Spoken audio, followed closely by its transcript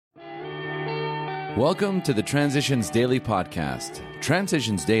Welcome to the Transitions Daily podcast.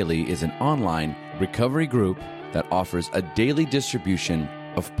 Transitions Daily is an online recovery group that offers a daily distribution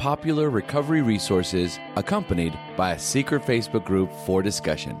of popular recovery resources accompanied by a secret Facebook group for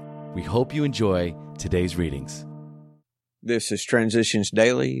discussion. We hope you enjoy today's readings. This is Transitions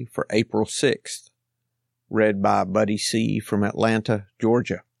Daily for April 6th, read by Buddy C. from Atlanta,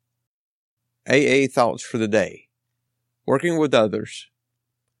 Georgia. AA Thoughts for the Day. Working with others.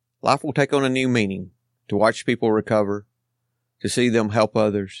 Life will take on a new meaning. To watch people recover, to see them help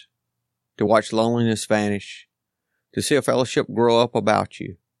others, to watch loneliness vanish, to see a fellowship grow up about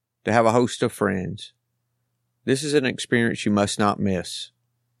you, to have a host of friends. This is an experience you must not miss.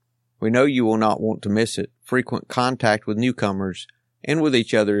 We know you will not want to miss it. Frequent contact with newcomers and with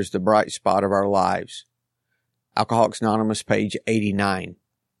each other is the bright spot of our lives. Alcoholics Anonymous, page 89.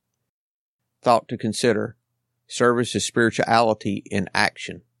 Thought to consider. Service is spirituality in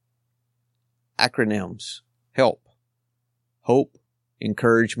action. Acronyms: HELP, hope,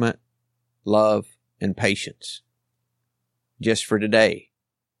 encouragement, love, and patience. Just for today.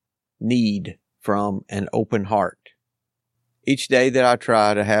 Need from an open heart. Each day that I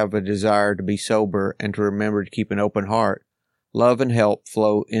try to have a desire to be sober and to remember to keep an open heart, love and help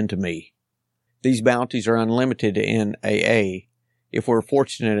flow into me. These bounties are unlimited in AA if we're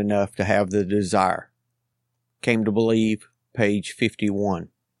fortunate enough to have the desire. Came to Believe, page 51.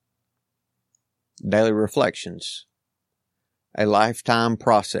 Daily Reflections. A lifetime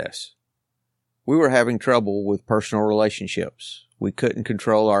process. We were having trouble with personal relationships. We couldn't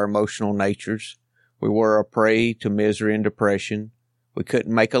control our emotional natures. We were a prey to misery and depression. We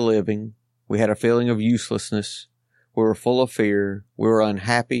couldn't make a living. We had a feeling of uselessness. We were full of fear. We were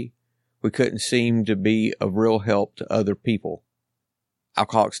unhappy. We couldn't seem to be of real help to other people.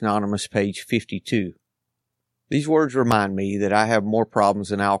 Alcoholics Anonymous, page 52. These words remind me that I have more problems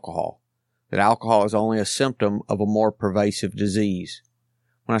than alcohol. That alcohol is only a symptom of a more pervasive disease.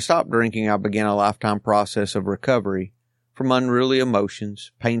 When I stopped drinking, I began a lifetime process of recovery from unruly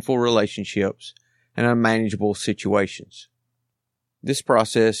emotions, painful relationships, and unmanageable situations. This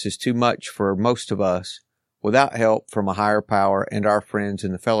process is too much for most of us without help from a higher power and our friends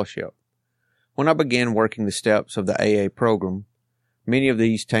in the fellowship. When I began working the steps of the AA program, many of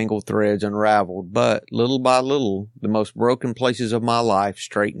these tangled threads unraveled, but little by little, the most broken places of my life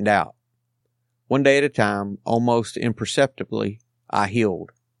straightened out. One day at a time, almost imperceptibly, I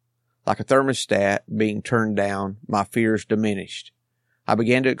healed. Like a thermostat being turned down, my fears diminished. I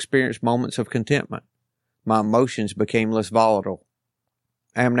began to experience moments of contentment. My emotions became less volatile.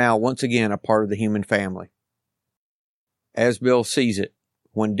 I am now once again a part of the human family. As Bill sees it,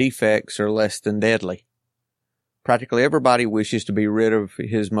 when defects are less than deadly. Practically everybody wishes to be rid of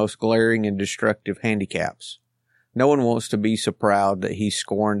his most glaring and destructive handicaps. No one wants to be so proud that he's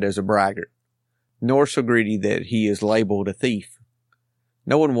scorned as a braggart, nor so greedy that he is labeled a thief.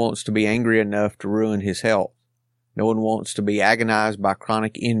 No one wants to be angry enough to ruin his health. No one wants to be agonized by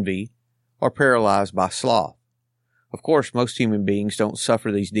chronic envy or paralyzed by sloth. Of course, most human beings don't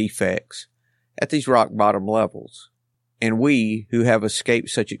suffer these defects at these rock-bottom levels, and we who have escaped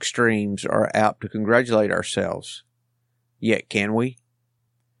such extremes are apt to congratulate ourselves. Yet can we?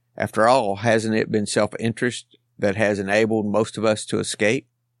 After all, hasn't it been self-interest that has enabled most of us to escape?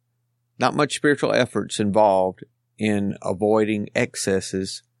 Not much spiritual efforts involved in avoiding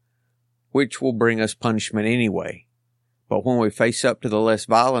excesses, which will bring us punishment anyway. But when we face up to the less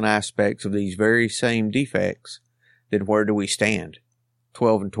violent aspects of these very same defects, then where do we stand?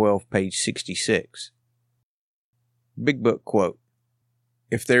 12 and 12, page 66. Big Book quote.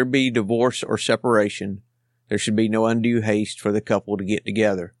 If there be divorce or separation, there should be no undue haste for the couple to get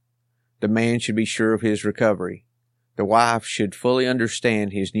together. The man should be sure of his recovery. The wife should fully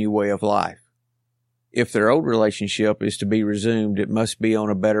understand his new way of life. If their old relationship is to be resumed, it must be on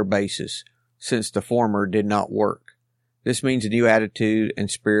a better basis, since the former did not work. This means a new attitude and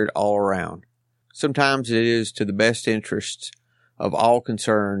spirit all around. Sometimes it is to the best interests of all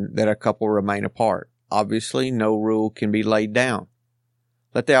concerned that a couple remain apart. Obviously, no rule can be laid down.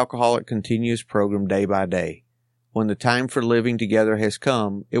 Let the alcoholic continue his program day by day. When the time for living together has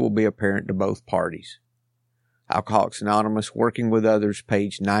come, it will be apparent to both parties. Alcoholics Anonymous, Working with Others,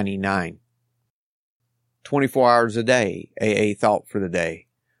 page 99. 24 hours a day, AA Thought for the Day.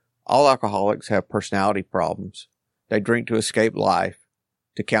 All alcoholics have personality problems. They drink to escape life,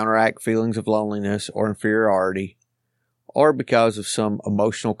 to counteract feelings of loneliness or inferiority, or because of some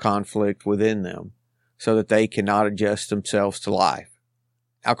emotional conflict within them, so that they cannot adjust themselves to life.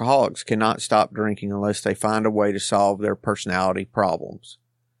 Alcoholics cannot stop drinking unless they find a way to solve their personality problems.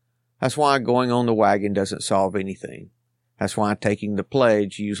 That's why going on the wagon doesn't solve anything. That's why taking the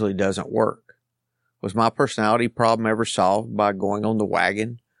pledge usually doesn't work. Was my personality problem ever solved by going on the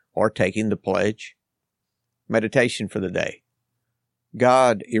wagon or taking the pledge? Meditation for the day.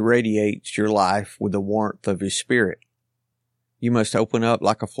 God irradiates your life with the warmth of His Spirit. You must open up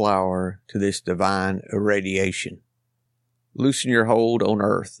like a flower to this divine irradiation. Loosen your hold on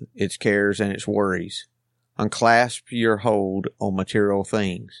earth, its cares and its worries. Unclasp your hold on material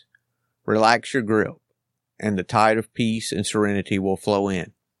things. Relax your grip, and the tide of peace and serenity will flow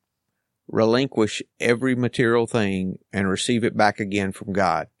in. Relinquish every material thing and receive it back again from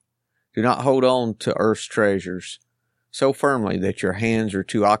God. Do not hold on to earth's treasures so firmly that your hands are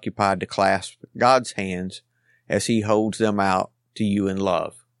too occupied to clasp God's hands as He holds them out to you in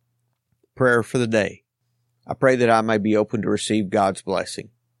love. Prayer for the day. I pray that I may be open to receive God's blessing.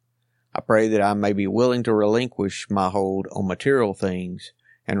 I pray that I may be willing to relinquish my hold on material things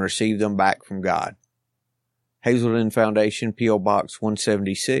and receive them back from God. Hazelden Foundation, P.O. Box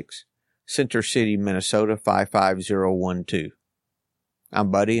 176, Center City, Minnesota 55012. I'm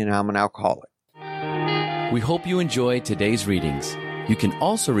Buddy, and I'm an alcoholic. We hope you enjoyed today's readings. You can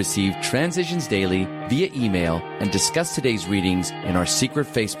also receive Transitions Daily via email and discuss today's readings in our secret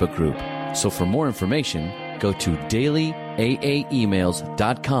Facebook group. So for more information, go to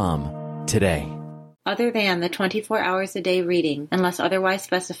dailyaaemails.com today. Other than the 24 hours a day reading, unless otherwise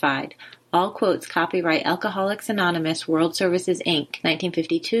specified, all quotes copyright Alcoholics Anonymous World Services, Inc.,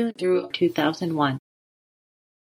 1952 through 2001.